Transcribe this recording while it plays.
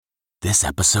This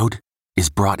episode is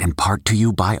brought in part to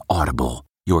you by Audible,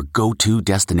 your go-to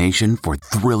destination for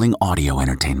thrilling audio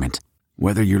entertainment.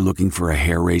 Whether you're looking for a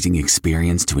hair-raising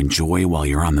experience to enjoy while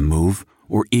you're on the move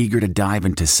or eager to dive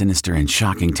into sinister and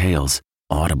shocking tales,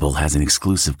 Audible has an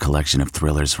exclusive collection of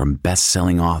thrillers from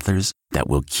best-selling authors that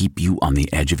will keep you on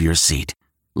the edge of your seat.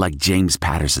 Like James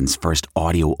Patterson's first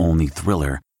audio-only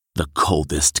thriller, The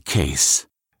Coldest Case.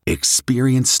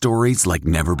 Experience stories like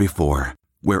never before,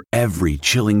 where every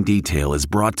chilling detail is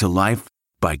brought to life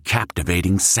by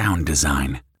captivating sound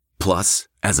design. Plus,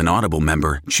 as an Audible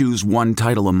member, choose one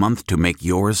title a month to make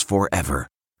yours forever.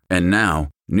 And now,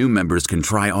 new members can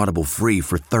try Audible free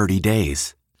for 30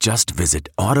 days. Just visit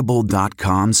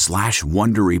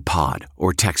audible.com/WonderyPod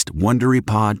or text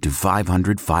WonderyPod to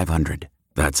 500-500.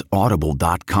 That's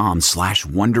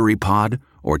audible.com/WonderyPod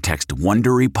or text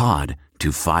WonderyPod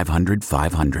to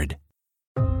 500-500.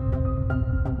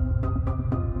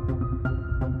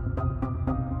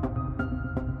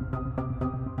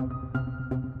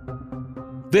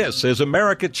 This is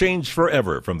America Changed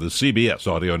Forever from the CBS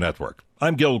Audio Network.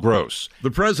 I'm Gil Gross.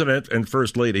 The President and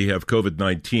First Lady have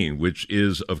COVID-19, which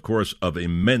is, of course, of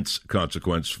immense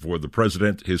consequence for the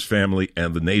President, his family,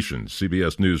 and the nation.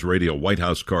 CBS News Radio White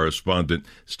House correspondent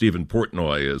Stephen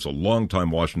Portnoy is a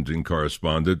longtime Washington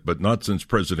correspondent, but not since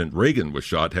President Reagan was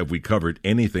shot have we covered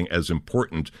anything as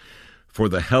important for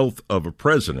the health of a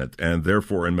president, and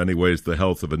therefore, in many ways, the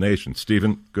health of a nation.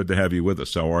 Stephen, good to have you with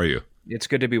us. How are you? It's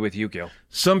good to be with you, Gil.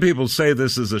 Some people say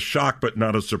this is a shock but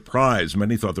not a surprise.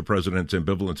 Many thought the president's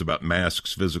ambivalence about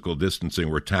masks, physical distancing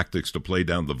were tactics to play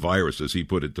down the virus, as he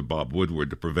put it to Bob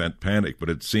Woodward, to prevent panic. But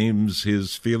it seems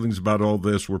his feelings about all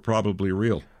this were probably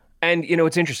real. And,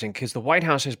 it's interesting because the White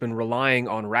House has been relying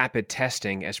on rapid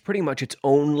testing as pretty much its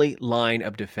only line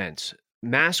of defense.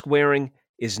 Mask wearing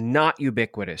is not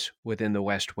ubiquitous within the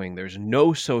West Wing. There's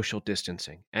no social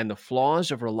distancing, and the flaws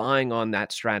of relying on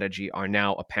that strategy are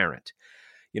now apparent.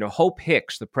 Hope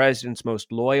Hicks, the president's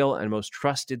most loyal and most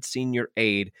trusted senior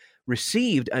aide,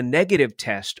 received a negative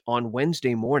test on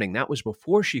Wednesday morning. That was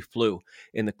before she flew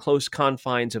in the close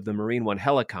confines of the Marine One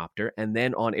helicopter and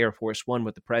then on Air Force One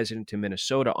with the president to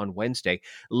Minnesota on Wednesday.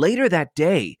 Later that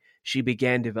day, she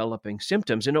began developing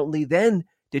symptoms, and only then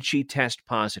did she test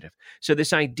positive. So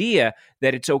this idea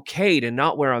that it's okay to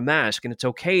not wear a mask and it's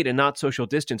okay to not social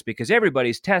distance because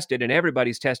everybody's tested and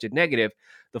everybody's tested negative,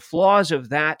 the flaws of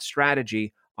that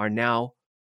strategy are now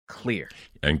clear.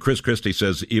 And Chris Christie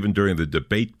says even during the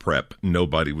debate prep,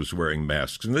 nobody was wearing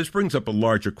masks. And this brings up a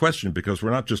larger question because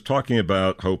we're not just talking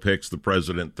about Hope Hicks, the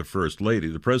president, the first lady.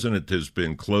 The president has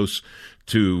been close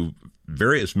to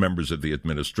various members of the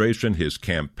administration, his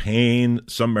campaign.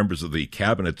 Some members of the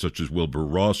cabinet, such as Wilbur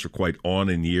Ross, are quite on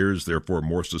in years, therefore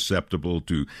more susceptible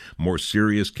to more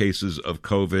serious cases of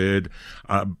COVID.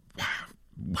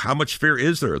 How much fear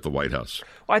is there at the White House?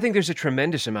 Well, I think there's a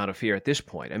tremendous amount of fear at this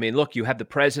point. I mean, look, you have the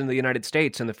President of the United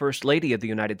States and the First Lady of the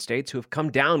United States who have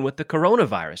come down with the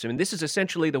coronavirus. I mean, this is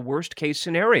essentially the worst case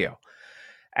scenario.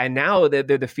 And now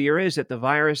the fear is that the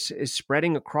virus is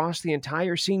spreading across the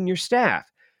entire senior staff.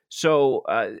 So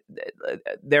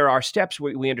there are steps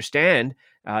we understand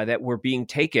that were being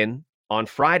taken on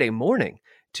Friday morning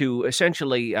to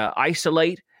essentially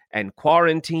isolate and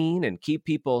quarantine and keep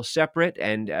people separate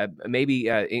and maybe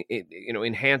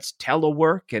enhance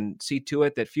telework and see to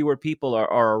it that fewer people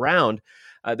are around.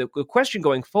 The question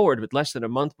going forward with less than a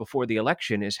month before the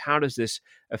election is how does this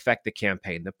affect the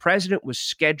campaign? The president was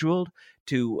scheduled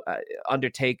to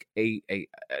undertake a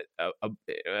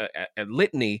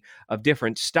litany of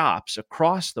different stops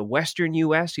across the western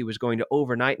U.S. He was going to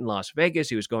overnight in Las Vegas.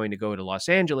 He was going to go to Los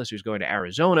Angeles. He was going to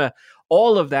Arizona.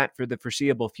 All of that for the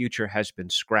foreseeable future has been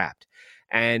scrapped.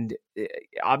 And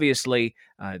obviously,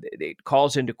 it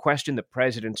calls into question the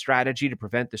president's strategy to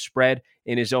prevent the spread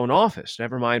in his own office,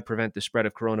 never mind prevent the spread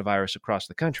of coronavirus across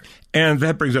the country. And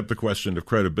that brings up the question of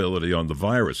credibility on the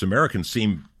virus. Americans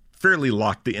seem fairly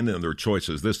locked in their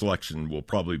choices. This election will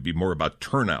probably be more about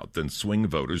turnout than swing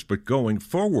voters. But going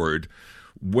forward,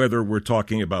 whether we're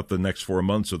talking about the next 4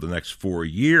 months or the next 4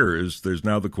 years, there's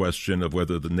now the question of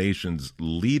whether the nation's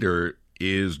leader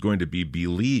is going to be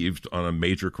believed on a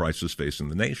major crisis facing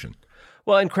the nation.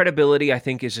 Well, and credibility, I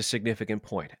think, is a significant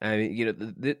point. I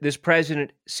mean, this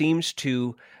president seems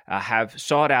to have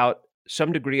sought out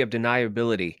some degree of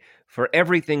deniability for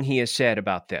everything he has said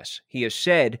about this. He has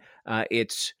said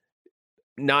it's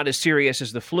not as serious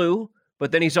as the flu,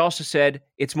 but then he's also said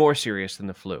it's more serious than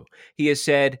the flu. He has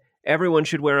said everyone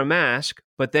should wear a mask,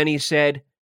 but then he said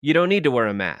you don't need to wear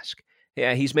a mask.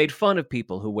 He's made fun of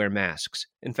people who wear masks.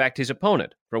 In fact, his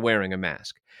opponent for wearing a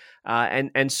mask.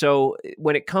 And so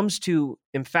when it comes to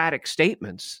emphatic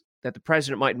statements, that the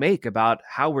president might make about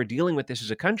how we're dealing with this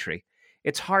as a country,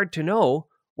 it's hard to know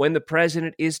when the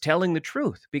president is telling the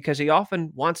truth, because he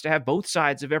often wants to have both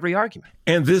sides of every argument.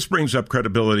 And this brings up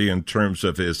credibility in terms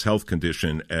of his health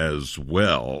condition as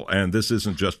well. And this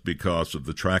isn't just because of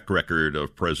the track record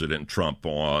of President Trump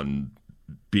on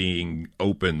being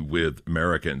open with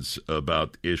Americans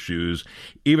about issues.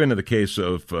 Even in the case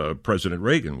of President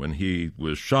Reagan, when he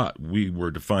was shot, we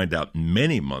were to find out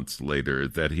many months later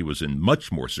that he was in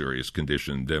much more serious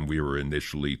condition than we were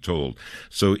initially told.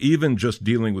 So even just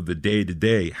dealing with the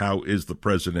day-to-day, how is the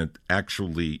president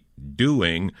actually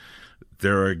doing?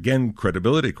 There are, again,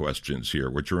 credibility questions here,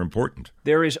 which are important.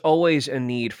 There is always a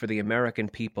need for the American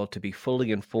people to be fully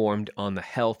informed on the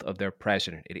health of their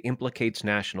president. It implicates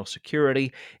national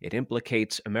security. It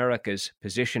implicates America's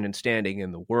position and standing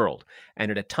in the world. And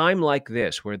at a time like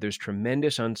this, where there's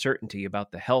tremendous uncertainty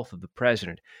about the health of the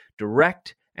president,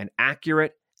 direct and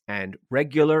accurate and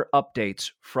regular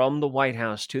updates from the White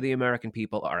House to the American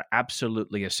people are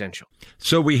absolutely essential.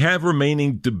 So we have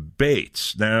remaining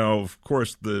debates. Now, of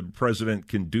course, the president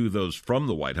can do those from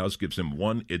the White House, gives him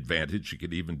one advantage. He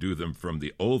could even do them from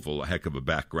the Oval, a heck of a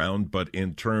background. But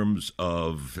in terms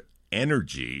of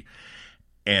energy,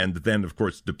 and then, of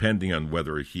course, depending on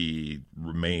whether he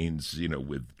remains,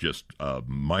 with just a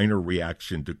minor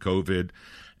reaction to COVID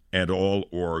and all,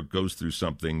 or goes through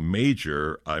something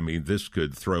major, I mean, this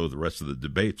could throw the rest of the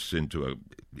debates into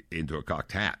a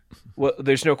cocked hat. Well,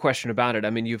 there's no question about it.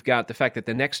 I mean, you've got the fact that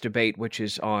the next debate, which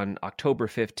is on October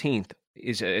 15th,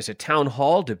 is a town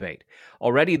hall debate.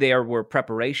 Already there were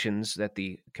preparations that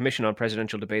the Commission on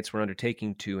Presidential Debates were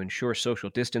undertaking to ensure social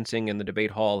distancing in the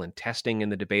debate hall and testing in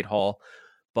the debate hall.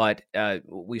 But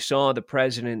we saw the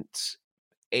president's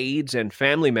aides and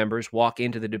family members walk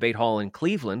into the debate hall in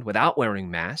Cleveland without wearing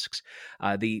masks.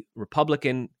 The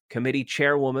Republican committee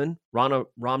chairwoman, Ronna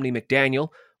Romney McDaniel,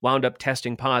 wound up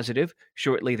testing positive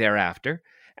shortly thereafter.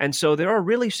 And so there are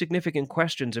really significant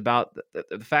questions about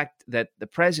the fact that the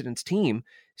president's team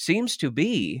seems to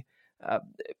be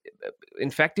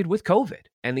infected with COVID.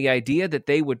 And the idea that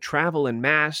they would travel en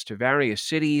masse to various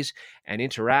cities and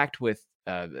interact with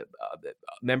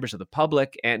members of the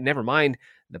public, and never mind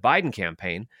the Biden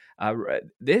campaign,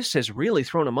 this has really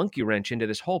thrown a monkey wrench into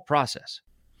this whole process.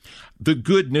 The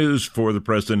good news for the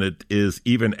president is,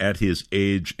 even at his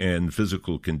age and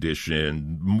physical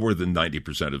condition, more than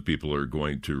 90% of people are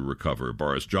going to recover.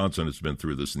 Boris Johnson has been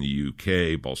through this in the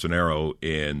UK. Bolsonaro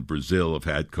in Brazil have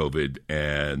had COVID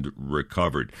and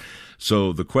recovered.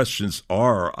 So the questions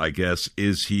are, I guess,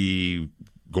 is he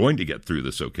going to get through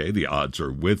this okay? The odds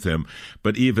are with him.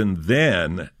 But even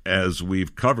then, as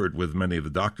we've covered with many of the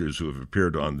doctors who have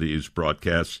appeared on these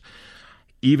broadcasts,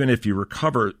 even if you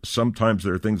recover, sometimes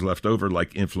there are things left over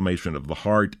like inflammation of the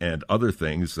heart and other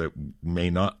things that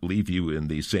may not leave you in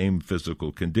the same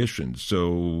physical condition.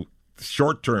 So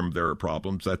short term, there are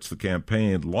problems. That's the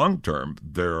campaign. Long term,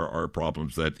 there are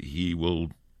problems that he will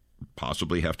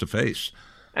possibly have to face.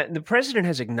 And the president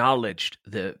has acknowledged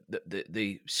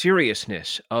the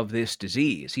seriousness of this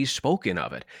disease. He's spoken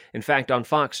of it. In fact, on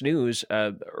Fox News,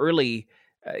 early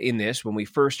in this, when we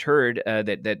first heard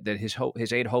that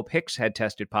his aide Hope Hicks had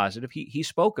tested positive, he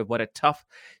spoke of what a tough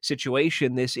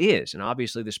situation this is. And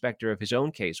obviously the specter of his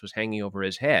own case was hanging over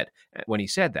his head when he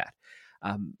said that.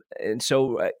 And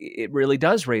so it really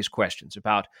does raise questions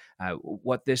about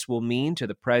what this will mean to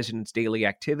the president's daily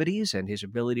activities and his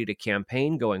ability to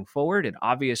campaign going forward. And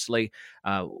obviously,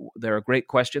 there are great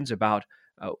questions about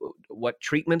what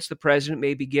treatments the president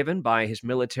may be given by his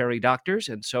military doctors.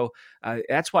 And so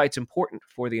that's why it's important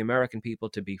for the American people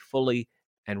to be fully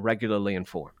and regularly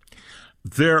informed.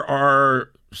 There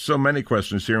are so many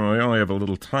questions here, and we only have a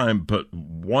little time, but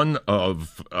one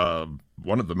of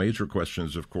the major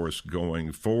questions, of course,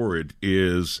 going forward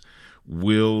is,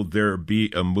 will there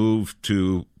be a move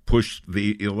to push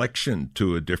the election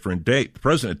to a different date? The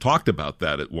president talked about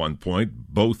that at one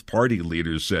point. Both party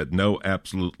leaders said, no,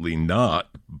 absolutely not,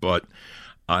 but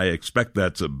I expect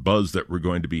that's a buzz that we're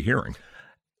going to be hearing.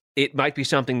 It might be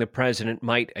something the president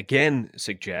might again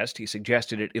suggest. He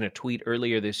suggested it in a tweet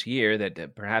earlier this year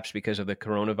that perhaps because of the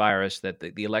coronavirus that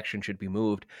the election should be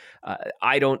moved.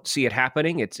 I don't see it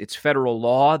happening. It's federal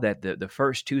law that the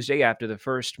first Tuesday after the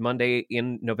first Monday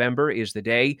in November is the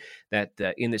day that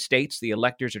in the states the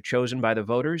electors are chosen by the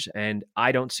voters, and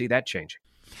I don't see that changing.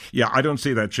 Yeah, I don't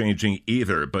see that changing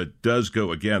either, but does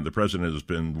go again. The president has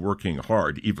been working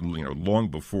hard, even long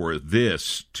before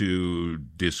this, to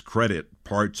discredit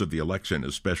parts of the election,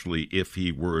 especially if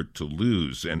he were to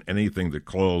lose. And anything that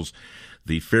calls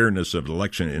the fairness of the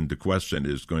election into question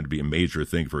is going to be a major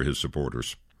thing for his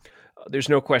supporters. There's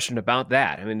no question about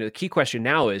that. I mean, the key question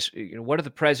now is, what are the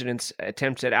president's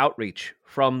attempts at outreach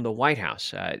from the White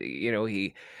House?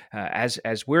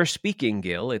 As we're speaking,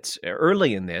 Gil, it's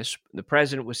early in this. The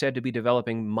president was said to be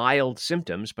developing mild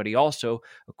symptoms, but he also,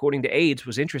 according to aides,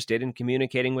 was interested in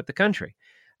communicating with the country.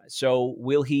 So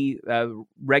will he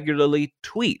regularly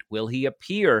tweet? Will he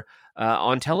appear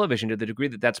on television to the degree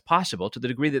that that's possible, to the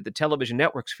degree that the television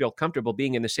networks feel comfortable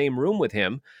being in the same room with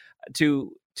him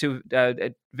to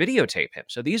videotape him?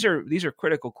 So these are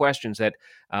critical questions that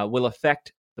will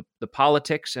affect the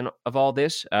politics of all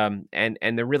this. And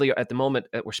they're really, at the moment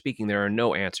that we're speaking, there are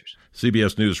no answers.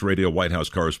 CBS News Radio White House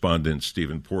correspondent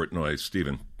Stephen Portnoy.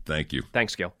 Stephen, thank you.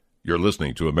 Thanks, Gil. You're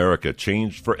listening to America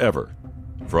Changed Forever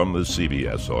from the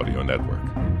CBS Audio Network.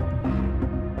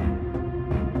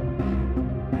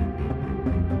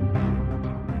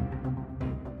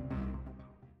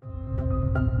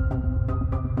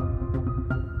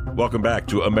 Welcome back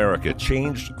to America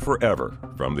Changed Forever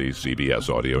from the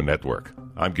CBS Audio Network.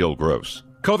 I'm Gil Gross.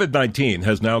 COVID-19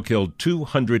 has now killed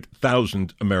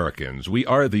 200,000 Americans. We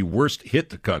are the worst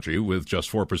hit country with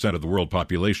just 4% of the world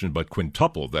population, but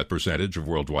quintuple that percentage of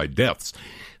worldwide deaths.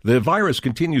 The virus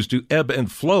continues to ebb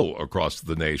and flow across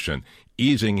the nation,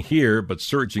 easing here but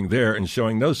surging there and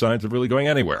showing no signs of really going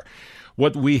anywhere.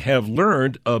 What we have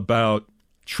learned about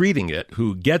treating it,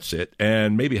 who gets it,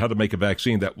 and maybe how to make a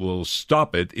vaccine that will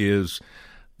stop it is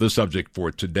the subject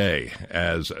for today.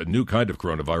 As a new kind of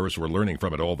coronavirus, we're learning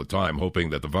from it all the time,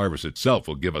 hoping that the virus itself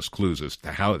will give us clues as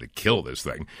to how to kill this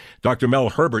thing. Dr. Mel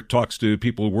Herbert talks to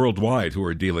people worldwide who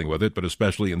are dealing with it, but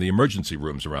especially in the emergency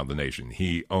rooms around the nation.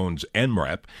 He owns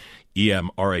EMRAP,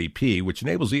 EMRAP, which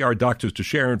enables ER doctors to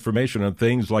share information on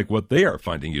things like what they are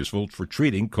finding useful for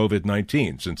treating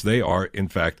COVID-19, since they are, in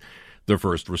fact, the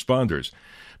first responders.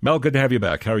 Mel, good to have you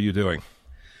back. How are you doing?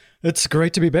 It's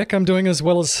great to be back. I'm doing as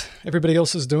well as everybody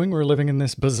else is doing. We're living in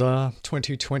this bizarre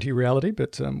 2020 reality,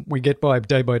 but we get by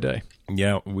day.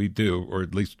 Yeah, we do, or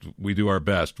at least we do our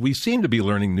best. We seem to be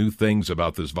learning new things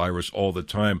about this virus all the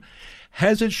time.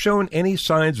 Has it shown any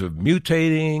signs of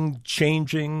mutating,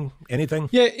 changing, anything?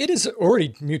 Yeah, it is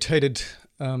already mutated.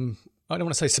 I don't want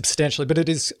to say substantially, but it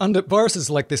is viruses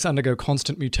like this undergo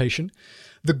constant mutation.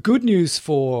 The good news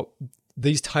for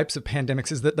these types of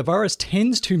pandemics is that the virus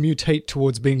tends to mutate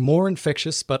towards being more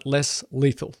infectious but less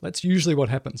lethal. That's usually what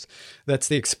happens. That's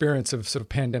the experience of sort of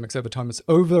pandemics over time. It's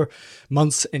over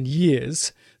months and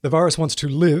years. The virus wants to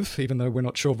live, even though we're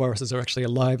not sure viruses are actually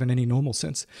alive in any normal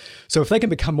sense. So if they can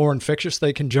become more infectious,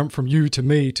 they can jump from you to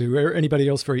me to anybody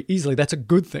else very easily. That's a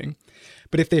good thing.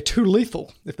 But if they're too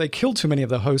lethal, if they kill too many of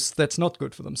the hosts, that's not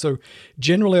good for them. So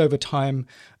generally over time,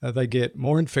 they get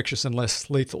more infectious and less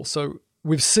lethal. So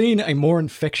we've seen a more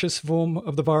infectious form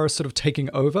of the virus sort of taking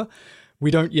over. We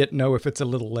don't yet know if it's a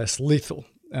little less lethal.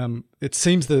 It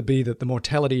seems to be that the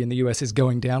mortality in the US is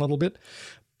going down a little bit.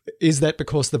 Is that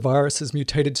because the virus has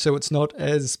mutated so it's not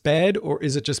as bad, or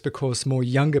is it just because more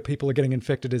younger people are getting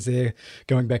infected as they're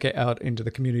going back out into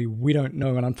the community? We don't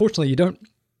know. And unfortunately, you don't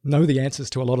know the answers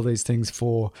to a lot of these things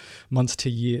for months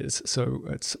to years. So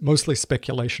it's mostly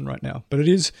speculation right now, but it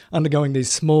is undergoing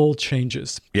these small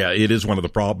changes. Yeah, it is one of the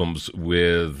problems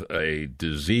with a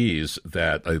disease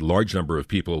that a large number of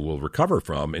people will recover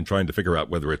from, in trying to figure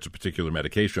out whether it's a particular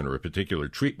medication or a particular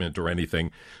treatment or anything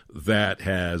that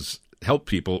has helped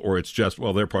people, or it's just,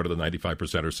 well, they're part of the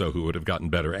 95% or so who would have gotten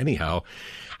better anyhow.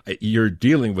 You're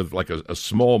dealing with like a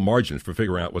small margin for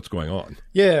figuring out what's going on.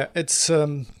 Yeah, it's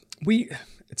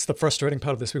the frustrating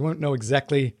part of this. We won't know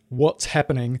exactly what's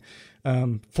happening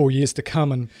for years to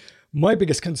come. And my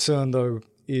biggest concern, though,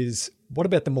 is what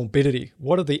about the morbidity?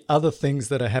 What are the other things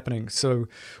that are happening? So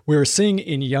we're seeing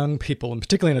in young people, and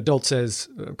particularly in adults, as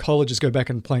colleges go back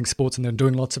and playing sports and they're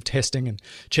doing lots of testing and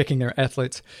checking their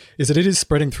athletes, is that it is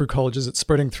spreading through colleges. It's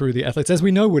spreading through the athletes, as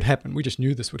we know would happen. We just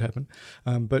knew this would happen.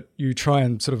 But you try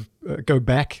and sort of go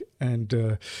back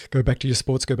and go back to your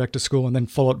sports, go back to school, and then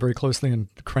follow it very closely and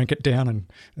crank it down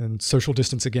and social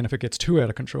distance again if it gets too out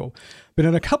of control. But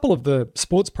in a couple of the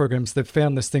sports programs, they've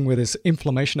found this thing where there's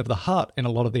inflammation of the heart in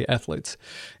a lot of the athletes.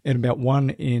 And about 1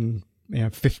 in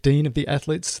 15 of the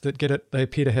athletes that get it, they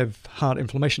appear to have heart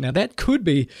inflammation. Now, that could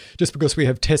be just because we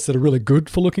have tests that are really good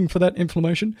for looking for that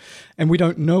inflammation, and we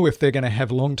don't know if they're going to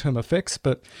have long-term effects,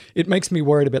 but it makes me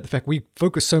worried about the fact we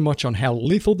focus so much on how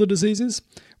lethal the disease is.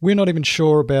 We're not even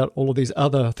sure about all of these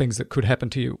other things that could happen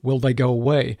to you. Will they go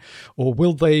away? Or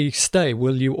will they stay?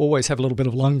 Will you always have a little bit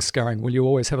of lung scarring? Will you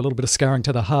always have a little bit of scarring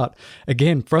to the heart?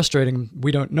 Again, frustrating.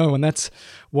 We don't know, and that's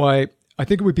why I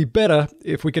think it would be better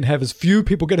if we can have as few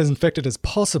people get as infected as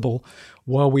possible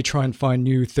while we try and find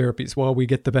new therapies, while we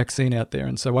get the vaccine out there.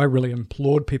 And so I really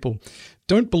implored people,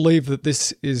 don't believe that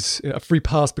this is a free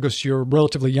pass because you're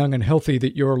relatively young and healthy,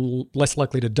 that you're less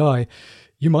likely to die.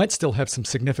 You might still have some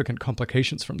significant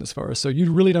complications from this virus. So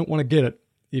you really don't want to get it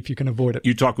if you can avoid it.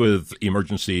 You talk with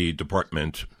emergency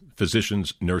department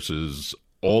physicians, nurses,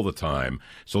 all the time.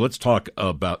 So let's talk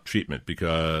about treatment,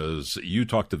 because you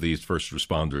talk to these first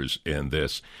responders in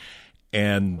this.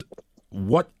 And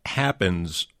what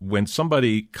happens when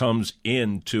somebody comes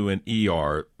into an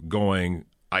ER going,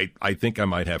 I think I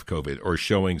might have COVID, or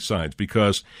showing signs?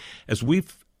 Because as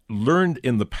we've learned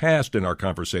in the past in our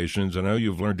conversations, and I know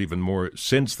you've learned even more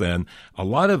since then, a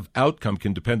lot of outcome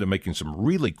can depend on making some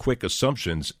really quick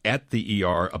assumptions at the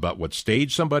ER about what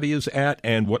stage somebody is at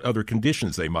and what other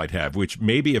conditions they might have, which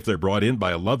maybe if they're brought in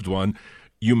by a loved one,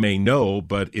 you may know,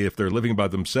 but if they're living by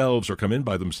themselves or come in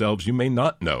by themselves, you may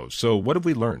not know. So what have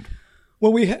we learned?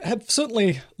 Well, we have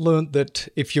certainly learned that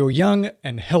if you're young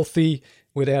and healthy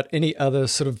without any other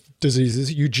sort of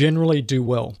diseases, you generally do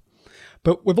well.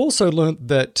 But we've also learned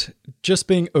that just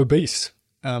being obese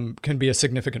can be a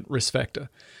significant risk factor.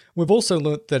 We've also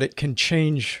learned that it can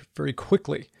change very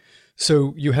quickly.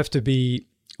 So you have to be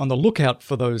on the lookout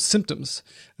for those symptoms.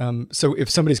 So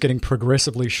if somebody's getting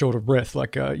progressively short of breath,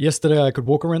 like yesterday I could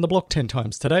walk around the block 10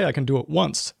 times, today I can do it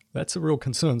once. That's a real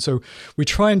concern. So we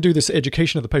try and do this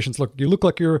education of the patients. Look, you look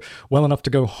like you're well enough to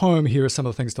go home. Here are some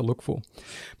of the things to look for.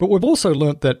 But we've also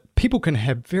learned that people can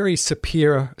have very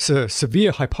severe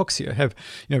hypoxia, have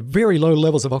very low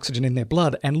levels of oxygen in their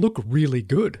blood and look really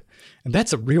good. And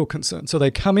that's a real concern. So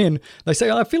they come in, they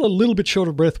say, I feel a little bit short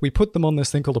of breath. We put them on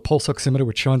this thing called a pulse oximeter,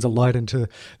 which shines a light into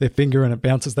their finger and it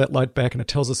bounces that light back and it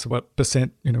tells us what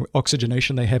percent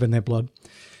oxygenation they have in their blood.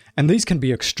 And these can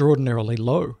be extraordinarily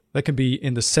low. They can be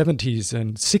in the 70s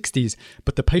and 60s,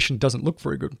 but the patient doesn't look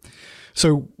very good.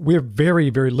 So we're very,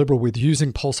 very liberal with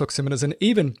using pulse oximeters. And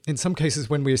even in some cases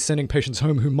when we're sending patients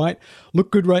home who might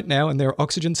look good right now and their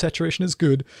oxygen saturation is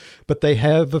good, but they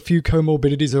have a few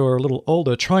comorbidities or are a little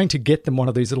older, trying to get them one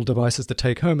of these little devices to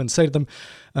take home and say to them,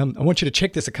 I want you to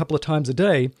check this a couple of times a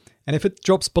day. And if it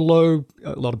drops below,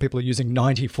 a lot of people are using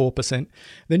 94%,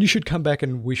 then you should come back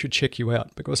and we should check you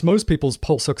out, because most people's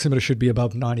pulse oximeter should be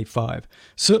above 95.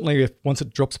 Certainly if once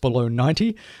it drops below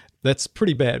 90, that's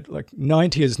pretty bad. Like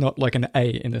 90 is not like an A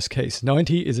in this case.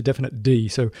 90 is a definite D.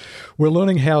 So we're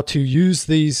learning how to use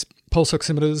these pulse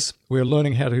oximeters. We're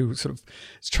learning how to sort of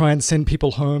try and send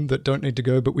people home that don't need to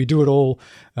go, but we do it all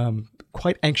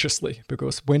quite anxiously,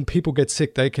 because when people get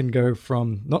sick, they can go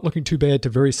from not looking too bad to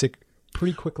very sick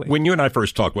pretty quickly. When you and I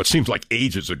first talked, what seems like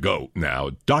ages ago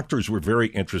now, doctors were very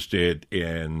interested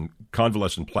in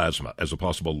convalescent plasma as a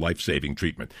possible life-saving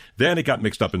treatment. Then it got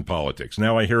mixed up in politics.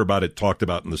 Now I hear about it talked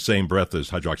about in the same breath as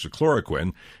hydroxychloroquine.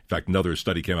 In fact, another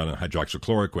study came out on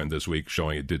hydroxychloroquine this week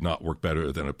showing it did not work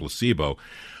better than a placebo.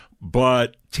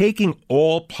 But taking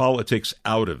all politics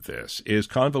out of this, is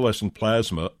convalescent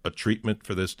plasma a treatment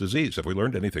for this disease? Have we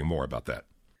learned anything more about that?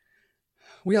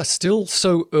 We are still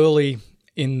so early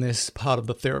in this part of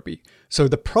the therapy. So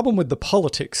the problem with the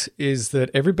politics is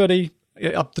that everybody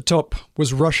up the top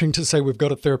was rushing to say, we've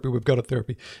got a therapy, we've got a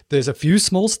therapy. There's a few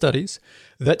small studies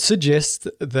that suggest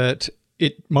that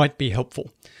it might be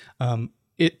helpful.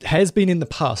 It has been in the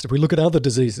past. If we look at other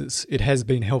diseases, it has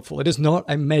been helpful. It is not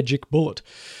a magic bullet,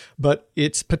 but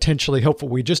it's potentially helpful.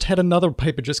 We just had another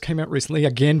paper just came out recently,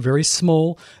 again, very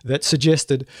small, that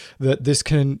suggested that this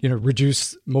can,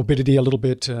 reduce morbidity a little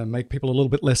bit, make people a little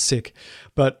bit less sick.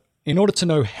 But in order to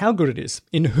know how good it is,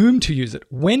 in whom to use it,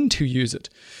 when to use it,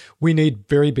 we need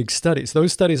very big studies.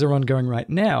 Those studies are ongoing right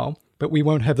now, but we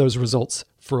won't have those results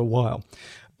for a while.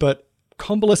 But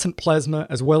convalescent plasma,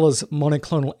 as well as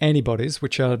monoclonal antibodies,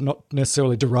 which are not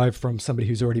necessarily derived from somebody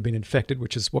who's already been infected,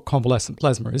 which is what convalescent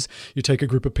plasma is. You take a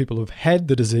group of people who've had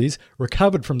the disease,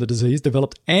 recovered from the disease,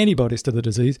 developed antibodies to the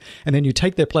disease, and then you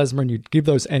take their plasma and you give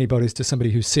those antibodies to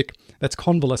somebody who's sick. That's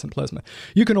convalescent plasma.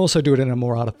 You can also do it in a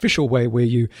more artificial way where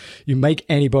you make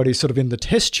antibodies sort of in the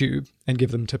test tube and give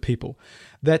them to people.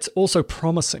 That's also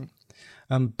promising.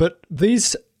 But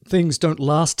these things don't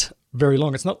last very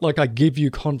long. It's not like I give you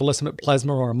convalescent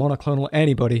plasma or a monoclonal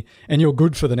antibody and you're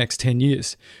good for the next 10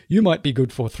 years. You might be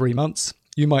good for 3 months.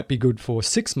 You might be good for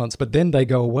 6 months, but then they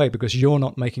go away because you're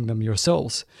not making them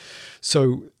yourselves.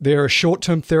 So they're a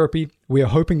short-term therapy. We are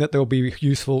hoping that they'll be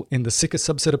useful in the sicker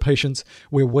subset of patients.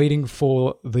 We're waiting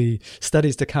for the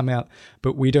studies to come out,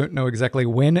 but we don't know exactly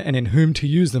when and in whom to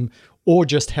use them or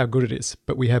just how good it is.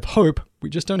 But we have hope. We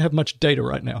just don't have much data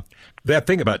right now. That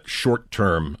thing about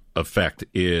short-term effect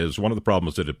is one of the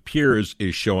problems that appears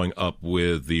is showing up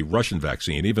with the Russian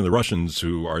vaccine. Even the Russians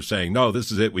who are saying, no,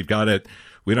 this is it, we've got it.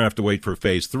 We don't have to wait for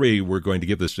phase 3. We're going to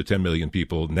give this to 10 million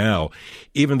people now.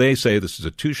 Even they say this is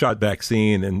a 2-shot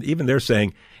vaccine, and even they're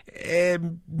saying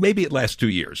maybe it lasts 2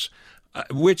 years.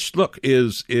 Which, look,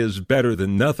 is better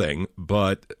than nothing,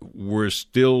 but we're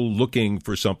still looking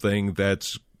for something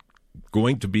that's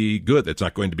going to be good. That's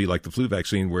not going to be like the flu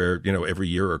vaccine where, every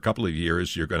year or a couple of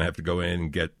years, you're going to have to go in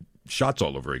and get shots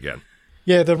all over again.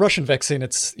 Yeah, the Russian vaccine,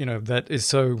 it's, that is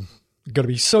so got to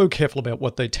be so careful about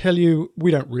what they tell you.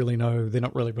 We don't really know. They're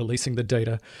not really releasing the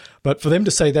data. But for them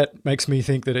to say that makes me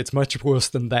think that it's much worse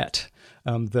than that,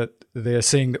 that they're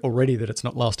seeing already that it's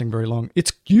not lasting very long.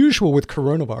 It's usual with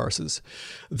coronaviruses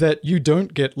that you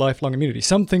don't get lifelong immunity.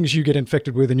 Some things you get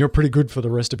infected with and you're pretty good for the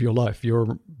rest of your life.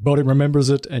 Your body remembers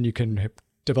it and you can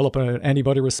develop an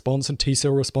antibody response and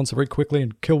T-cell response very quickly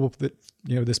and kill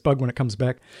this bug when it comes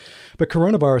back. But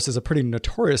coronaviruses are pretty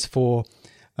notorious for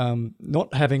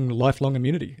not having lifelong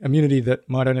immunity that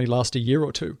might only last a year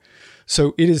or two.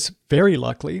 So it is very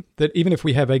likely that even if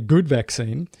we have a good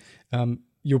vaccine,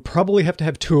 you'll probably have to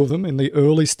have 2 of them in the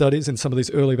early studies in some of these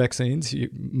early vaccines.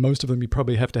 Most of them you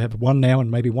probably have to have 1 now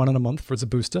and maybe 1 in a month as a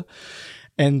booster.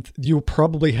 And you'll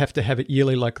probably have to have it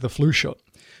yearly like the flu shot.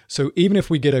 So even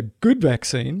if we get a good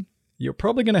vaccine, you're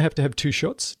probably going to have 2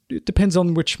 shots. It depends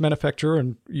on which manufacturer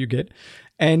you get.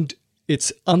 And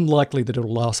it's unlikely that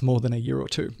it'll last more than a year or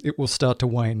 2. It will start to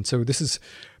wane. So this is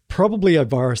probably a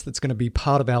virus that's going to be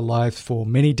part of our lives for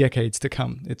many decades to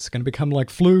come. It's going to become like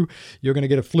flu. You're going to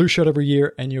get a flu shot every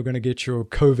year, and you're going to get your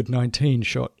COVID-19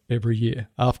 shot every year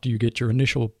after you get your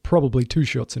initial, probably 2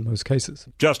 shots in most cases.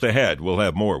 Just ahead, we'll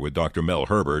have more with Dr. Mel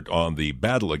Herbert on the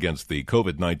battle against the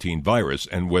COVID-19 virus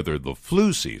and whether the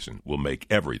flu season will make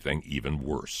everything even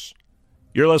worse.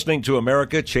 You're listening to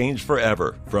America Changed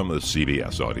Forever from the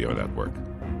CBS Audio Network.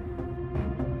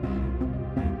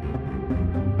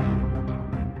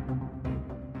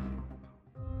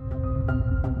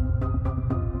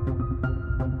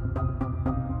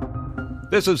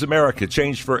 This is America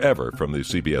Changed Forever from the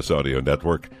CBS Audio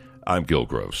Network. I'm Gil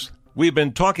Gross. We've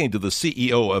been talking to the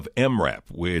CEO of MRAP,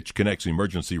 which connects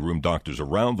emergency room doctors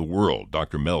around the world,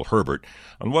 Dr. Mel Herbert,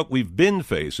 on what we've been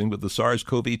facing with the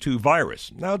SARS-CoV-2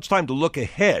 virus. Now it's time to look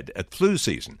ahead at flu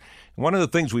season. One of the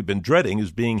things we've been dreading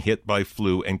is being hit by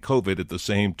flu and COVID at the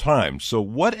same time. So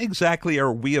what exactly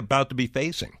are we about to be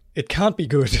facing? It can't be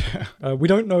good. We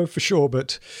don't know for sure,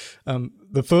 but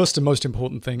the first and most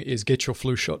important thing is get your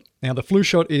flu shot. Now, the flu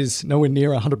shot is nowhere near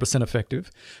 100% effective,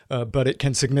 but it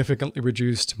can significantly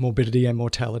reduce morbidity and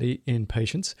mortality in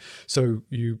patients. So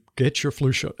you get your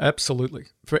flu shot, absolutely,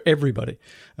 for everybody.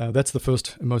 That's the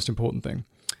first and most important thing.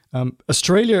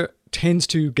 Australia tends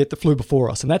to get the flu before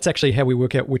us, and that's actually how we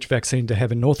work out which vaccine to have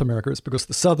in North America, is because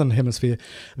the southern hemisphere,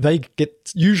 they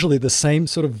get usually the same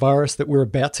sort of virus that we're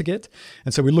about to get.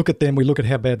 And so we look at them, we look at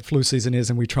how bad flu season is,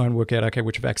 and we try and work out, okay,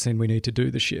 which vaccine we need to do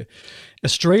this year.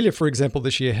 Australia, for example,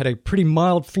 this year had a pretty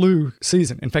mild flu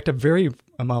season. In fact, a very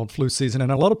mild flu season.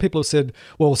 And a lot of people have said,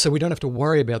 well, so we don't have to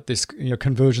worry about this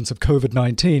convergence of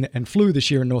COVID-19 and flu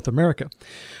this year in North America.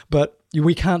 But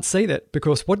we can't say that,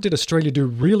 because what did Australia do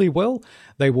really well?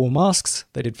 They wore masks,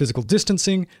 they did physical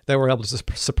distancing, they were able to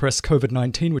suppress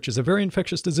COVID-19, which is a very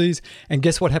infectious disease. And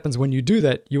guess what happens when you do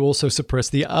that? You also suppress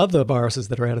the other viruses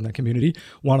that are out in the community,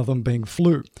 one of them being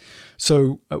flu.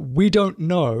 So we don't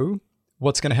know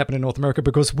what's going to happen in North America,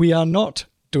 because we are not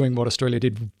doing what Australia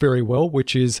did very well,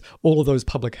 which is all of those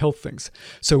public health things.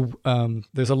 So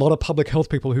there's a lot of public health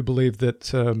people who believe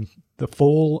that the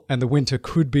fall and the winter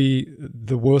could be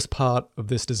the worst part of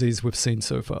this disease we've seen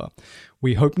so far.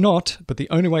 We hope not, but the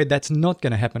only way that's not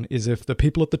going to happen is if the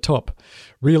people at the top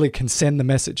really can send the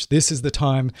message. This is the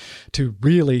time to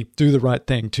really do the right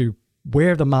thing, to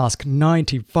wear the mask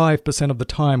 95% of the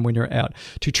time when you're out,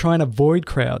 to try and avoid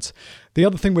crowds. The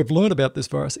other thing we've learned about this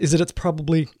virus is that it's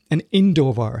probably an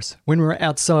indoor virus. When we're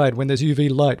outside, when there's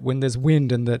UV light, when there's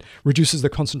wind, and that reduces the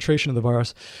concentration of the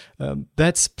virus,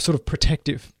 that's sort of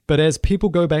protective. But as people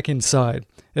go back inside,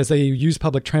 as they use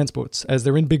public transports, as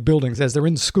they're in big buildings, as they're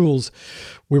in schools,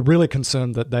 we're really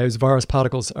concerned that those virus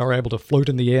particles are able to float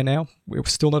in the air now. We're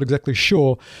still not exactly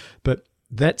sure, but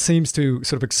that seems to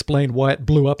sort of explain why it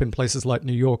blew up in places like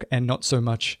New York and not so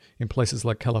much in places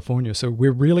like California. So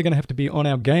we're really going to have to be on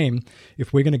our game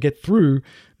if we're going to get through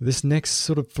this next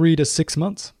sort of 3 to 6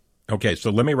 months. Okay,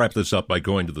 so let me wrap this up by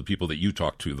going to the people that you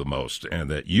talk to the most and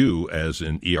that you, as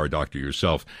an ER doctor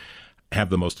yourself, have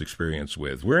the most experience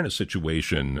with. We're in a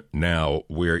situation now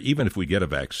where even if we get a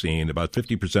vaccine, about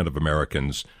 50% of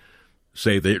Americans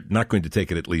say they're not going to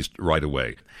take it at least right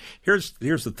away. Here's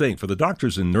the thing. For the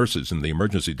doctors and nurses in the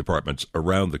emergency departments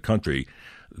around the country,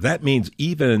 that means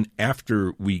even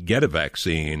after we get a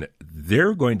vaccine,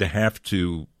 they're going to have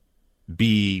to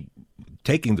be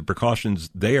taking the precautions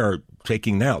they are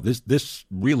taking now. This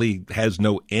really has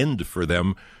no end for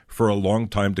them for a long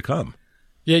time to come.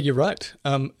 Yeah, you're right.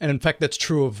 And in fact, that's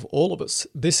true of all of us.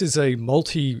 This is a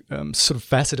sort of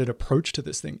faceted approach to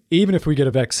this thing. Even if we get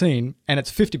a vaccine and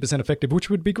it's 50% effective, which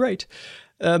would be great,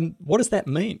 what does that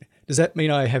mean? Does that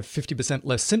mean I have 50%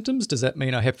 less symptoms? Does that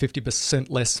mean I have 50%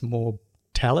 less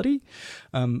mortality?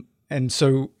 And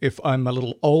so if I'm a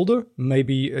little older,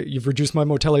 maybe you've reduced my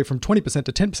mortality from 20%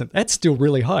 to 10%. That's still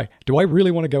really high. Do I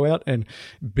really want to go out and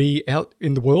be out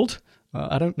in the world?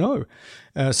 I don't know.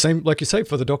 Same, like you say,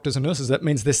 for the doctors and nurses, that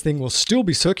means this thing will still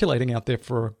be circulating out there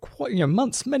for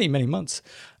months, many, many months.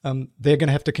 They're going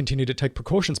to have to continue to take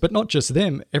precautions, but not just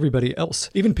them, everybody else.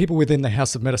 Even people within the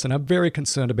House of Medicine are very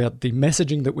concerned about the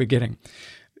messaging that we're getting.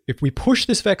 If we push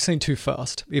this vaccine too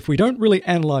fast, if we don't really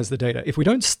analyze the data, if we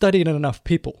don't study it in enough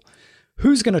people,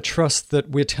 who's going to trust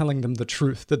that we're telling them the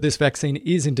truth, that this vaccine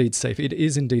is indeed safe, it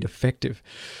is indeed effective?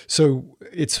 So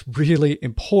it's really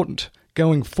important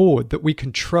going forward that we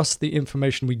can trust the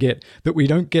information we get, that we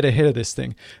don't get ahead of this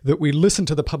thing, that we listen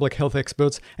to the public health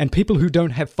experts and people who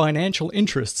don't have financial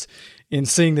interests in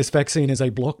seeing this vaccine as a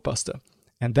blockbuster.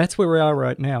 And that's where we are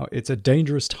right now. It's a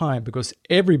dangerous time because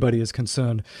everybody is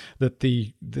concerned that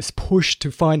this push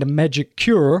to find a magic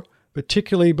cure,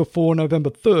 particularly before November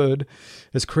 3rd,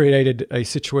 has created a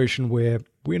situation where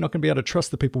we're not going to be able to trust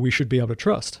the people we should be able to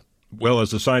trust. Well, as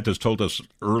the scientist told us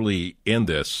early in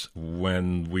this,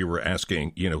 when we were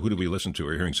asking, who do we listen to?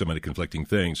 We're hearing so many conflicting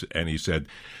things. And he said,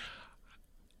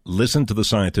 listen to the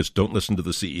scientists, don't listen to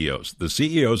the CEOs. The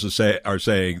CEOs are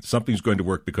saying something's going to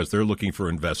work because they're looking for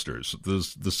investors.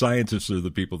 The scientists are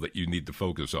the people that you need to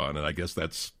focus on. And I guess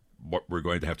that's what we're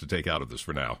going to have to take out of this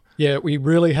for now. Yeah, we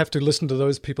really have to listen to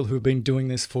those people who have been doing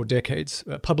this for decades.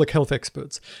 Public health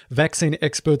experts, vaccine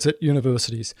experts at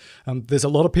universities. There's a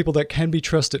lot of people that can be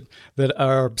trusted, that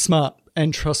are smart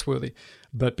and trustworthy.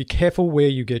 But be careful where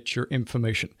you get your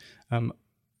information.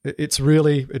 It's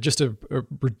really just a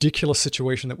ridiculous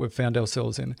situation that we've found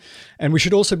ourselves in. And we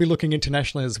should also be looking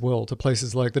internationally as well to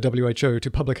places like the WHO, to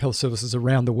public health services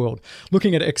around the world,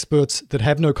 looking at experts that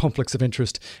have no conflicts of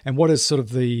interest and what is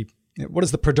the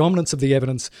predominance of the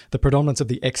evidence, the predominance of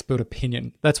the expert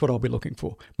opinion. That's what I'll be looking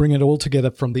for. Bring it all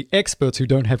together from the experts who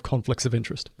don't have conflicts of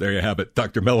interest. There you have it.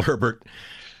 Dr. Mel Herbert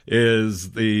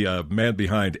is the man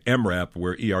behind MRAP,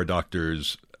 where ER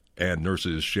doctors and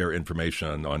nurses share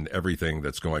information on everything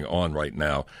that's going on right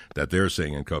now that they're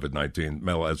seeing in COVID-19.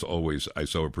 Mel, as always, I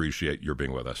so appreciate your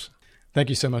being with us. Thank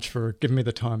you so much for giving me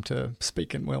the time to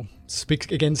speak, and we'll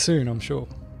speak again soon, I'm sure.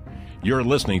 You're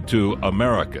listening to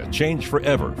America Changed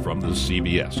Forever from the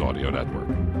CBS Audio Network.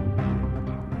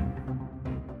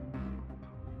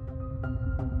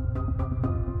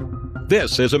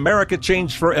 This is America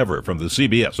Changed Forever from the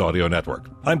CBS Audio Network.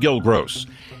 I'm Gil Gross.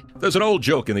 There's an old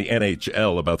joke in the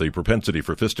NHL about the propensity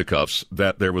for fisticuffs,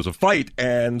 that there was a fight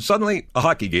and suddenly a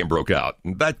hockey game broke out.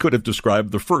 That could have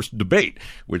described the first debate,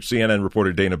 which CNN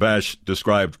reporter Dana Bash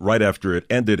described right after it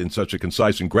ended in such a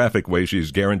concise and graphic way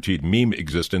she's guaranteed meme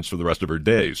existence for the rest of her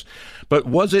days. But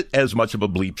was it as much of a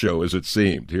bleep show as it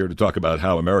seemed? Here to talk about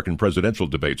how American presidential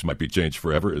debates might be changed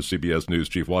forever is CBS News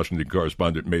Chief Washington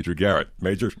Correspondent Major Garrett.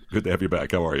 Major, good to have you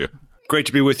back. How are you? Great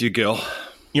to be with you, Gil.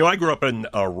 I grew up in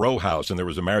a row house, and there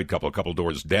was a married couple a couple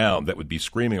doors down that would be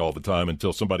screaming all the time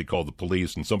until somebody called the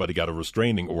police and somebody got a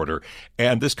restraining order.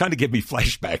 And this kind of gave me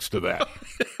flashbacks to that.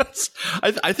 Yes.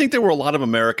 I think there were a lot of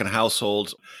American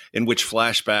households in which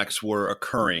flashbacks were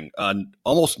occurring,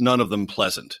 almost none of them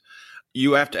pleasant.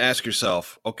 You have to ask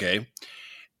yourself, okay,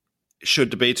 should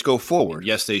debates go forward?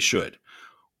 Yes, they should.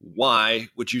 Why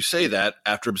would you say that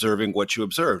after observing what you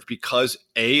observed? Because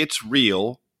A, it's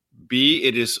real. B,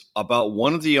 it is about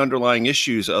one of the underlying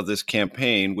issues of this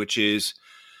campaign, which is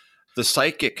the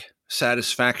psychic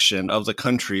satisfaction of the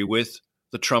country with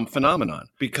the Trump phenomenon.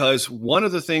 Because one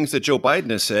of the things that Joe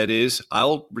Biden has said is,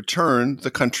 I'll return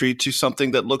the country to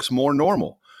something that looks more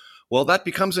normal. Well, that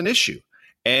becomes an issue.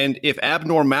 And if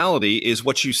abnormality is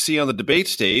what you see on the debate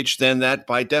stage, then that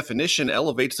by definition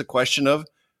elevates the question of,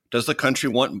 does the country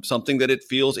want something that it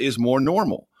feels is more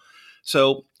normal?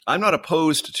 So I'm not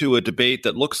opposed to a debate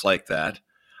that looks like that.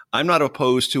 I'm not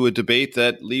opposed to a debate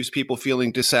that leaves people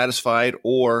feeling dissatisfied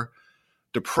or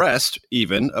depressed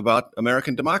even about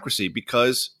American democracy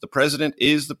because the president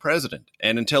is the president.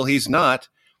 And until he's not,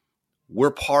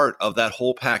 we're part of that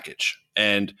whole package.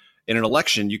 And in an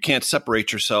election, you can't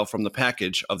separate yourself from the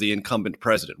package of the incumbent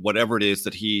president, whatever it is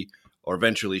that he or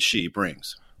eventually she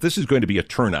brings. This is going to be a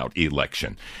turnout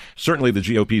election. Certainly the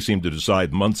GOP seemed to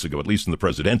decide months ago, at least in the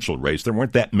presidential race, there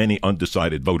weren't that many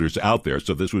undecided voters out there.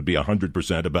 So this would be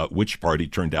 100% about which party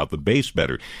turned out the base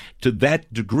better. To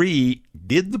that degree,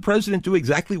 did the president do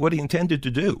exactly what he intended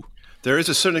to do? There is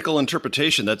a cynical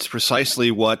interpretation that's precisely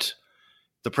what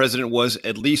the president was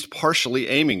at least partially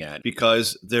aiming at,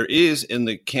 because there is in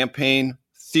the campaign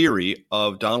theory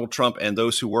of Donald Trump and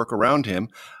those who work around him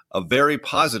a very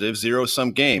positive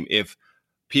zero-sum game. If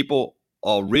people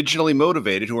originally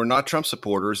motivated who are not Trump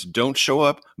supporters don't show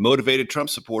up, motivated Trump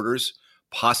supporters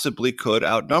possibly could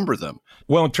outnumber them.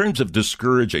 Well, in terms of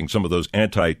discouraging some of those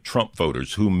anti-Trump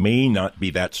voters who may not be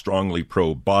that strongly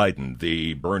pro-Biden,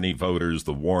 the Bernie voters,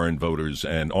 the Warren voters,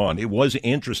 and on, it was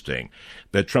interesting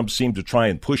that Trump seemed to try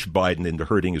and push Biden into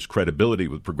hurting his credibility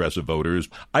with progressive voters.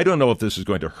 I don't know if this is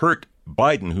going to hurt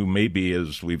Biden, who may be,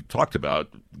 as we've talked about,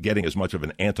 getting as much of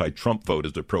an anti-Trump vote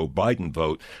as a pro-Biden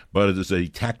vote, but it is a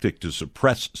tactic to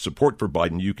suppress support for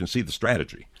Biden. You can see the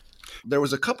strategy. There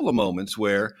was a couple of moments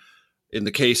where, in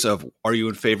the case of, are you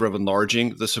in favor of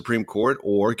enlarging the Supreme Court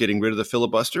or getting rid of the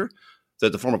filibuster,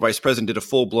 that the former vice president did a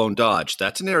full-blown dodge.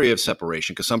 That's an area of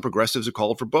separation because some progressives have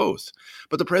called for both.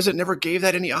 But the president never gave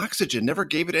that any oxygen, never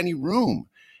gave it any room.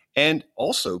 And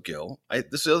also, Gil, this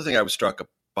is the other thing I was struck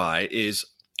by is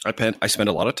I spent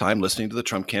a lot of time listening to the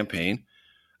Trump campaign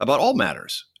about all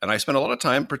matters. And I spent a lot of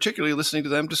time particularly listening to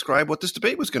them describe what this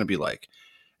debate was going to be like.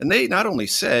 And they not only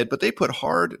said, but they put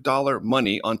hard dollar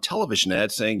money on television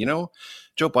ads saying,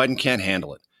 Joe Biden can't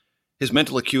handle it. His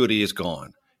mental acuity is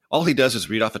gone. All he does is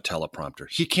read off a teleprompter.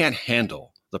 He can't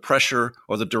handle the pressure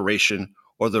or the duration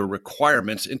or the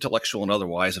requirements, intellectual and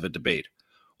otherwise, of a debate.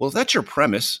 Well, if that's your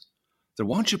premise, then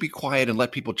why don't you be quiet and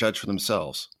let people judge for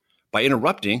themselves? By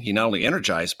interrupting, he not only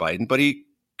energized Biden, but he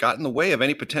got in the way of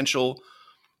any potential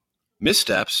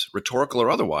missteps, rhetorical or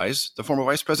otherwise, the former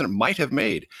vice president might have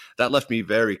made. That left me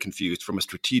very confused from a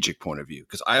strategic point of view,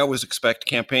 because I always expect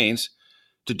campaigns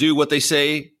to do what they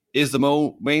say is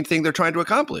the main thing they're trying to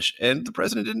accomplish. And the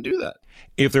president didn't do that.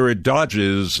 If there were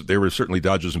dodges, there were certainly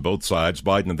dodges on both sides.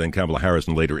 Biden and then Kamala Harris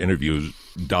in later interviews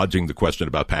dodging the question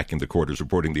about packing the quarters,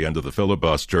 reporting the end of the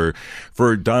filibuster.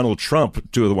 For Donald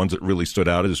Trump, two of the ones that really stood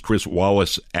out is Chris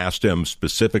Wallace asked him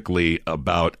specifically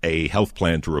about a health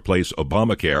plan to replace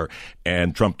Obamacare,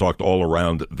 and Trump talked all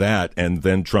around that. And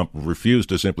then Trump refused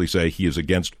to simply say he is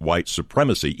against white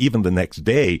supremacy. Even the next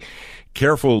day,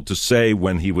 careful to say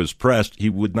when he was pressed, he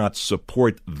would not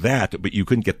support that, but you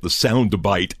couldn't get the sound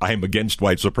bite, I'm against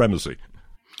white supremacy.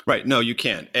 Right. No, you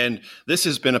can't. And this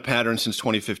has been a pattern since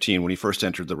 2015 when he first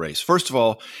entered the race. First of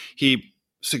all, he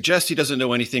suggests he doesn't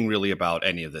know anything really about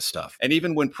any of this stuff. And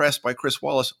even when pressed by Chris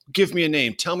Wallace, give me a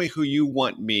name, tell me who you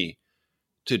want me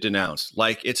to denounce.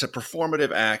 Like it's a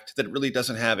performative act that really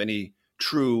doesn't have any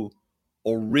true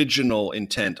original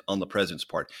intent on the president's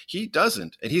part. He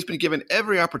doesn't. And he's been given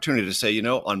every opportunity to say,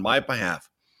 on my behalf,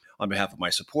 on behalf of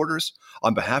my supporters,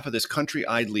 on behalf of this country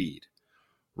I lead,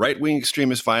 right-wing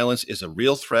extremist violence is a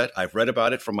real threat. I've read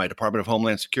about it from my Department of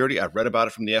Homeland Security. I've read about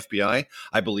it from the FBI.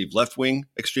 I believe left-wing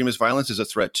extremist violence is a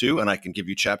threat too, and I can give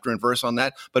you chapter and verse on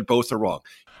that, but both are wrong.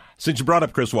 Since you brought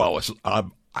up Chris Wallace,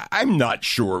 I'm not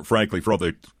sure, frankly, for all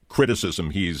the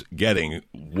criticism he's getting,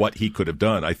 what he could have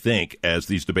done. I think as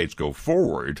these debates go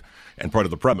forward, and part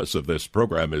of the premise of this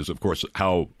program is, of course,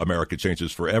 how America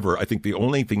changes forever. I think the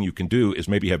only thing you can do is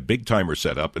maybe have big timers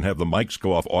set up and have the mics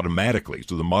go off automatically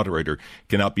so the moderator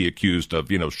cannot be accused of,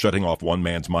 shutting off one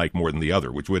man's mic more than the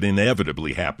other, which would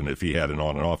inevitably happen if he had an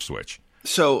on and off switch.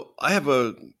 So I have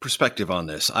a perspective on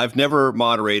this. I've never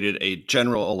moderated a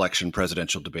general election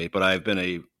presidential debate, but I've been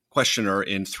a questioner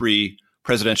in 3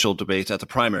 presidential debates at the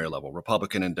primary level,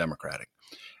 Republican and Democratic.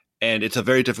 And it's a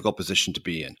very difficult position to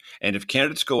be in. And if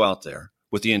candidates go out there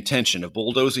with the intention of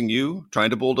bulldozing you,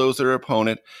 trying to bulldoze their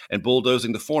opponent, and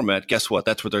bulldozing the format, guess what?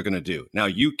 That's what they're going to do. Now,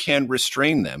 you can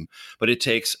restrain them, but it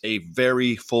takes a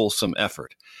very fulsome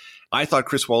effort. I thought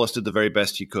Chris Wallace did the very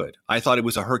best he could. I thought it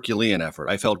was a Herculean effort.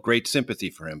 I felt great sympathy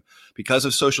for him. Because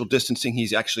of social distancing,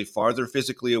 he's actually farther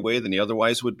physically away than he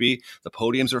otherwise would be. The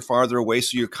podiums are farther away,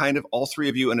 so you're kind of, all 3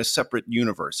 of you, in a separate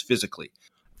universe physically.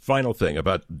 Final thing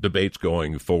about debates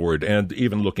going forward and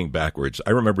even looking backwards. I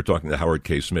remember talking to Howard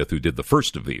K. Smith, who did the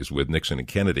first of these with Nixon and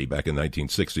Kennedy back in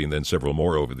 1960 and then several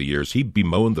more over the years. He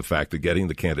bemoaned the fact that getting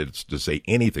the candidates to say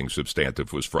anything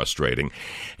substantive was frustrating.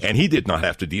 And he did not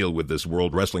have to deal with this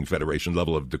World Wrestling Federation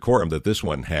level of decorum that this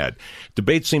one had.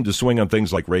 Debates seemed to swing on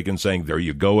things like Reagan saying, "There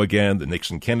you go again." The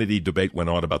Nixon-Kennedy debate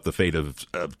went on about the fate of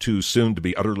two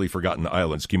soon-to-be utterly forgotten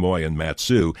islands, Quemoy and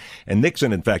Matsu. And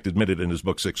Nixon, in fact, admitted in his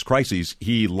book, Six Crises,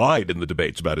 he lied in the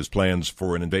debates about his plans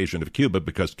for an invasion of Cuba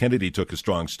because Kennedy took a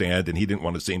strong stand and he didn't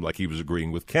want to seem like he was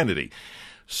agreeing with Kennedy.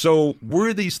 So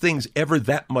were these things ever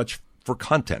that much for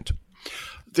content?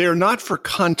 They're not for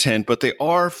content, but they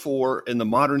are for, in the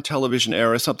modern television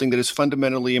era, something that is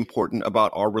fundamentally important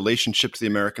about our relationship to the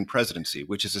American presidency,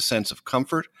 which is a sense of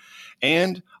comfort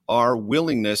and our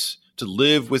willingness to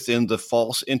live within the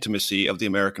false intimacy of the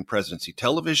American presidency.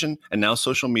 Television and now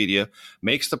social media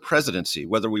makes the presidency,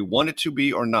 whether we want it to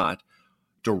be or not,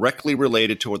 directly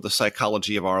related to the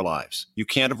psychology of our lives. You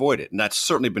can't avoid it. And that's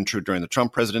certainly been true during the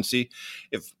Trump presidency.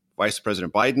 If Vice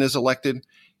President Biden is elected,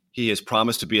 he has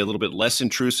promised to be a little bit less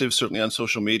intrusive, certainly on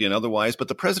social media and otherwise. But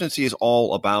the presidency is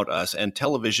all about us. And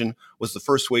television was the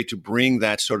first way to bring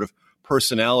that sort of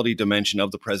personality dimension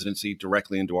of the presidency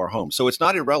directly into our homes. So it's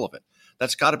not irrelevant.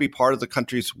 That's got to be part of the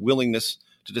country's willingness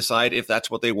to decide if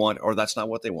that's what they want or that's not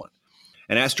what they want.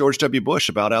 And ask George W. Bush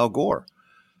about Al Gore.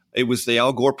 It was the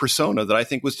Al Gore persona that I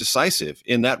think was decisive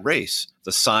in that race.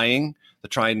 The sighing, the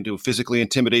trying to physically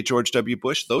intimidate George W.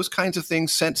 Bush, those kinds of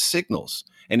things sent signals.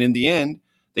 And in the end,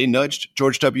 they nudged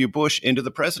George W. Bush into the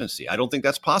presidency. I don't think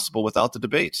that's possible without the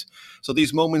debates. So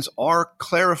these moments are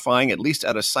clarifying, at least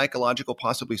at a psychological,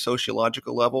 possibly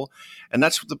sociological level. And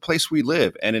that's the place we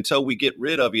live. And until we get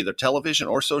rid of either television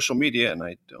or social media, and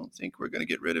I don't think we're going to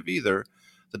get rid of either,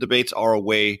 the debates are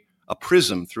a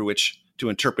prism through which to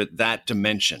interpret that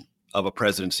dimension of a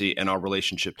presidency and our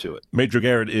relationship to it. Major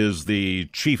Garrett is the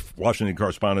chief Washington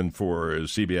correspondent for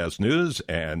CBS News.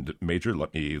 And Major,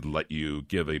 let me let you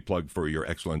give a plug for your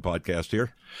excellent podcast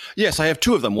here. Yes, I have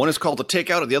two of them. One is called The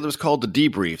Takeout and the other is called The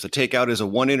Debrief. The Takeout is a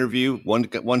one interview,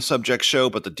 one subject show,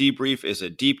 but The Debrief is a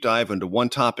deep dive into one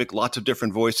topic, lots of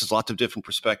different voices, lots of different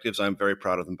perspectives. I'm very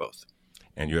proud of them both.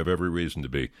 And you have every reason to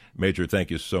be. Major,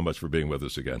 thank you so much for being with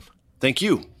us again. Thank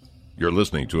you. You're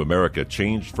listening to America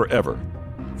Changed Forever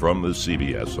from the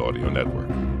CBS Audio Network.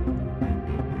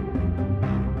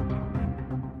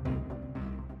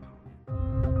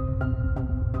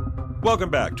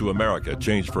 Welcome back to America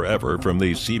Changed Forever from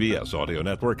the CBS Audio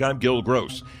Network. I'm Gil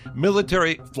Gross.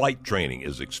 Military flight training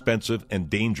is expensive and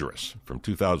dangerous. From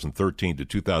 2013 to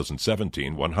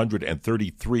 2017,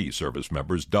 133 service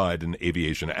members died in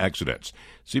aviation accidents.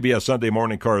 CBS Sunday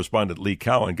morning correspondent Lee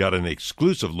Cowan got an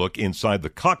exclusive look inside the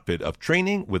cockpit of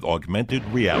training with augmented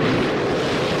reality.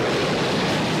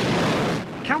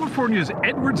 California's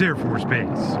Edwards Air Force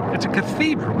Base. It's a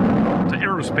cathedral to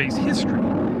aerospace history.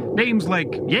 Names like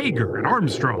Yeager and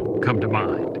Armstrong come to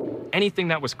mind. Anything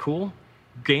that was cool,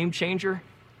 game changer,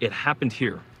 it happened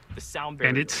here.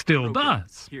 And it still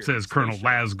does, says Colonel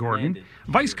Laz Gordon,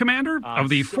 Vice Commander of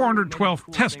the 412th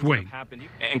Test Wing.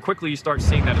 And quickly you start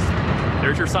seeing that.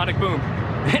 There's your sonic boom.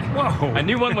 Whoa. I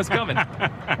knew one was coming.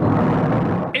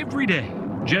 Every day,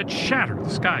 jets shatter the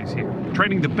skies here,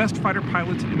 training the best fighter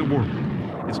pilots in the world.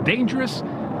 It's dangerous,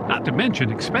 not to mention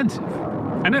expensive.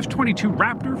 An F-22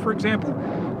 Raptor, for example,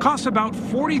 costs about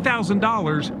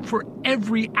 $40,000 for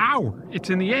every hour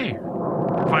it's in the air.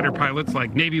 Fighter pilots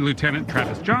like Navy Lieutenant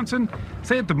Travis Johnson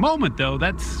say at the moment, though,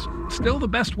 that's still the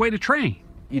best way to train.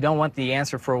 You don't want the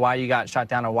answer for why you got shot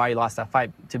down or why you lost that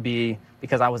fight to be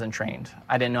because I wasn't trained.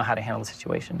 I didn't know how to handle the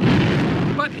situation.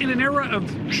 But in an era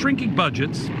of shrinking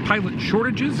budgets, pilot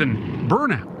shortages, and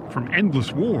burnout from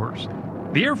endless wars,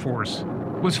 the Air Force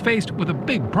was faced with a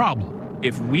big problem.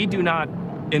 If we do not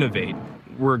innovate,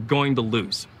 we're going to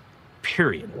lose.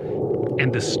 Period.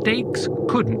 And the stakes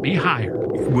couldn't be higher.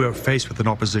 We're faced with an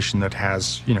opposition that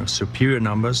has, superior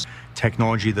numbers,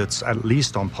 technology that's at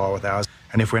least on par with ours.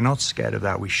 And if we're not scared of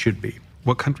that, we should be.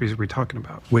 What countries are we talking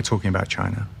about? We're talking about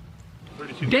China.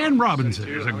 Dan Robinson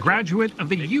is a graduate of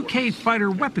the UK Fighter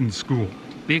Weapons School,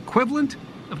 the equivalent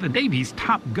of the Navy's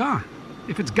Top Gun.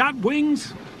 If it's got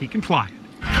wings, he can fly it.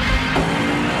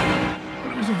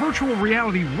 But it was a virtual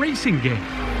reality racing game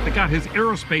that got his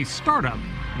aerospace startup,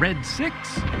 Red 6,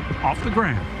 off the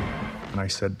ground. And I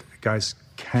said, guys,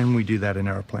 can we do that in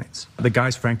airplanes? The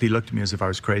guys frankly looked at me as if I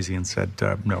was crazy and said,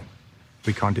 no,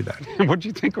 we can't do that. What did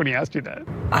you think when he asked you that?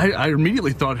 I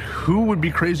immediately thought, who would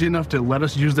be crazy enough to let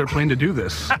us use their plane to do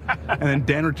this? And then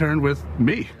Dan returned with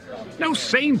me. No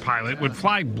sane pilot would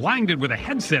fly blinded with a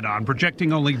headset on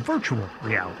projecting only virtual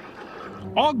reality.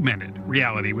 Augmented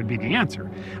reality would be the answer,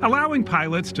 allowing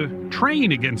pilots to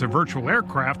train against a virtual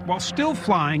aircraft while still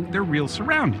flying their real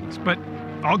surroundings. But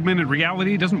augmented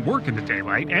reality doesn't work in the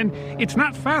daylight, and it's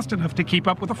not fast enough to keep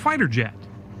up with a fighter jet.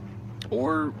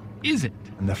 Or is it?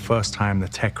 And the first time the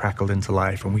tech crackled into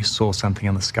life and we saw something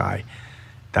in the sky,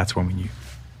 that's when we knew.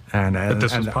 And that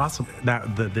this was possible?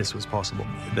 That this was possible.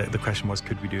 The question was,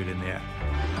 could we do it in the air?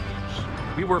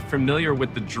 We were familiar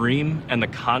with the dream and the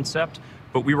concept,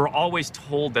 but we were always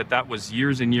told that that was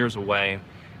years and years away.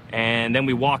 And then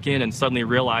we walk in and suddenly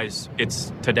realize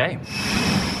it's today.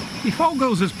 If all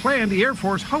goes as planned, the Air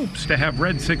Force hopes to have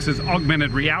Red 6's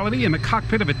augmented reality in the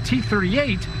cockpit of a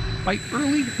T-38 by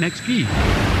early next year.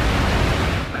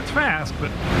 That's fast,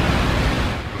 but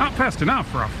not fast enough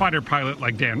for a fighter pilot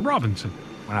like Dan Robinson.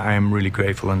 I am really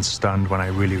grateful and stunned when I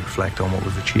really reflect on what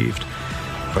we've achieved,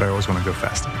 but I always want to go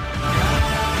faster.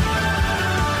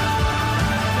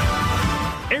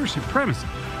 Air supremacy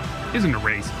isn't a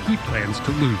race he plans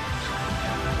to lose.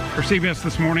 For CBS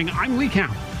This Morning, I'm Lee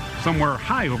Cowan, somewhere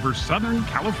high over Southern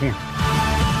California.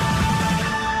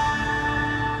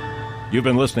 You've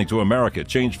been listening to America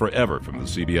Changed Forever from the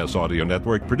CBS Audio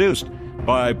Network, produced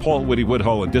by Paul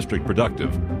Whitty-Woodhull and District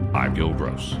Productive. I'm Gil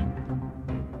Gross.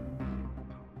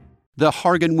 The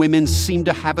Hargan women seem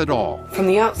to have it all. From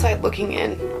the outside looking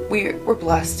in, we were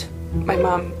blessed. My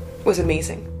mom was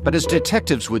amazing. But as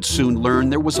detectives would soon learn,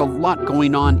 there was a lot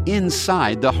going on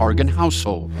inside the Hargan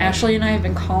household. Ashley and I have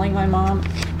been calling my mom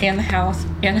and the house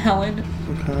and Helen.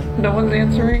 Okay. No one's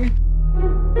answering.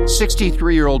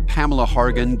 63-year-old Pamela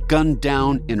Hargan gunned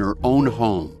down in her own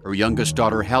home. Her youngest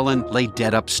daughter, Helen, lay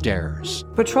dead upstairs.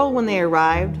 Patrol, when they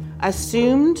arrived,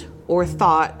 assumed or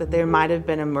thought that there might have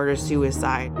been a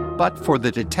murder-suicide. But for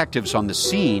the detectives on the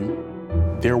scene,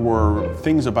 there were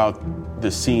things about the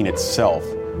scene itself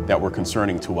that were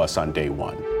concerning to us on day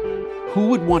one. Who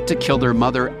would want to kill their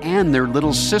mother and their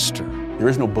little sister? There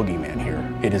is no boogeyman here.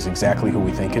 It is exactly who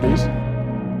we think it is.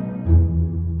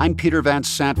 I'm Peter Van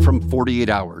Sant from 48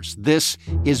 Hours. This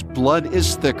is Blood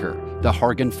is Thicker, the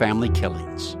Hargan Family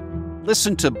Killings.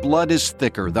 Listen to Blood is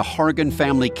Thicker, the Hargan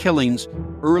Family Killings,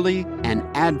 early and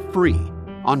ad-free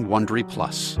on Wondery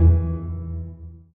Plus.